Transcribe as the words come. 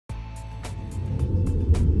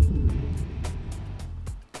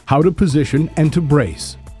How to position and to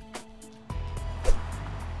brace.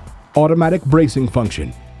 Automatic bracing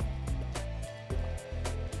function.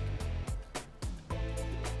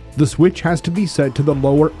 The switch has to be set to the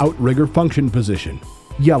lower outrigger function position,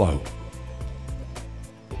 yellow.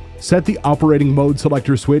 Set the operating mode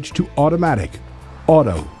selector switch to automatic,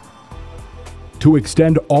 auto. To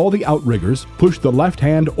extend all the outriggers, push the left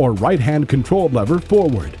hand or right hand control lever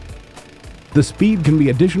forward. The speed can be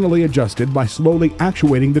additionally adjusted by slowly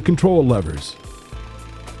actuating the control levers.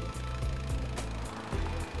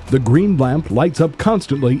 The green lamp lights up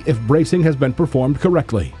constantly if bracing has been performed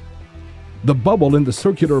correctly. The bubble in the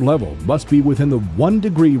circular level must be within the 1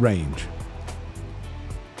 degree range.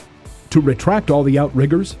 To retract all the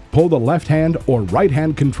outriggers, pull the left hand or right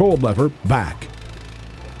hand control lever back.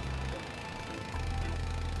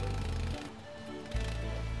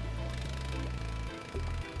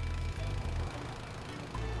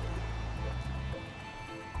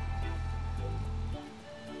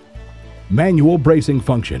 Manual bracing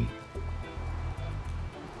function.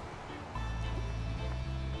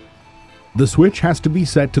 The switch has to be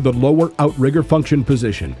set to the lower outrigger function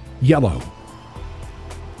position, yellow.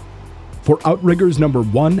 For outriggers number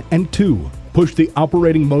 1 and 2, push the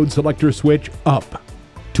operating mode selector switch up.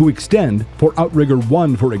 To extend, for outrigger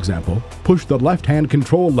 1 for example, push the left-hand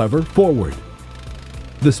control lever forward.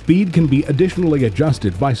 The speed can be additionally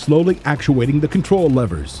adjusted by slowly actuating the control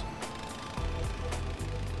levers.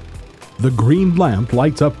 The green lamp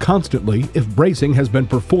lights up constantly if bracing has been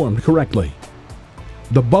performed correctly.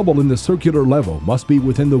 The bubble in the circular level must be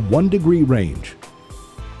within the 1 degree range.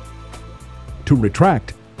 To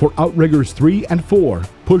retract, for outriggers 3 and 4,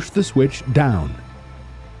 push the switch down.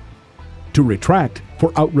 To retract,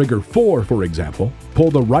 for outrigger 4 for example,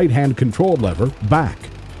 pull the right-hand control lever back.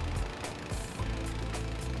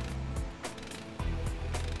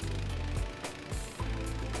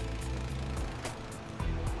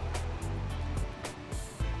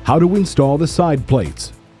 How to install the side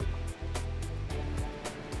plates.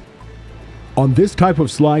 On this type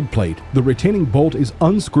of slide plate, the retaining bolt is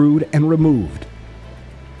unscrewed and removed.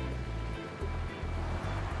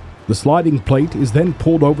 The sliding plate is then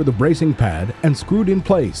pulled over the bracing pad and screwed in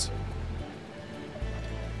place.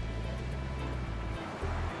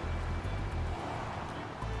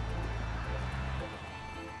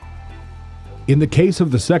 In the case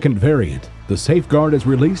of the second variant, the safeguard is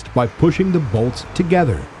released by pushing the bolts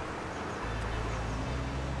together.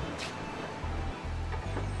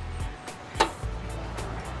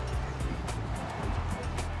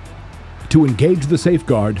 To engage the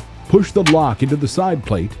safeguard, push the lock into the side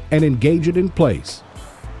plate and engage it in place.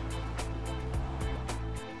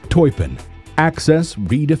 Teupen, access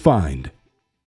redefined.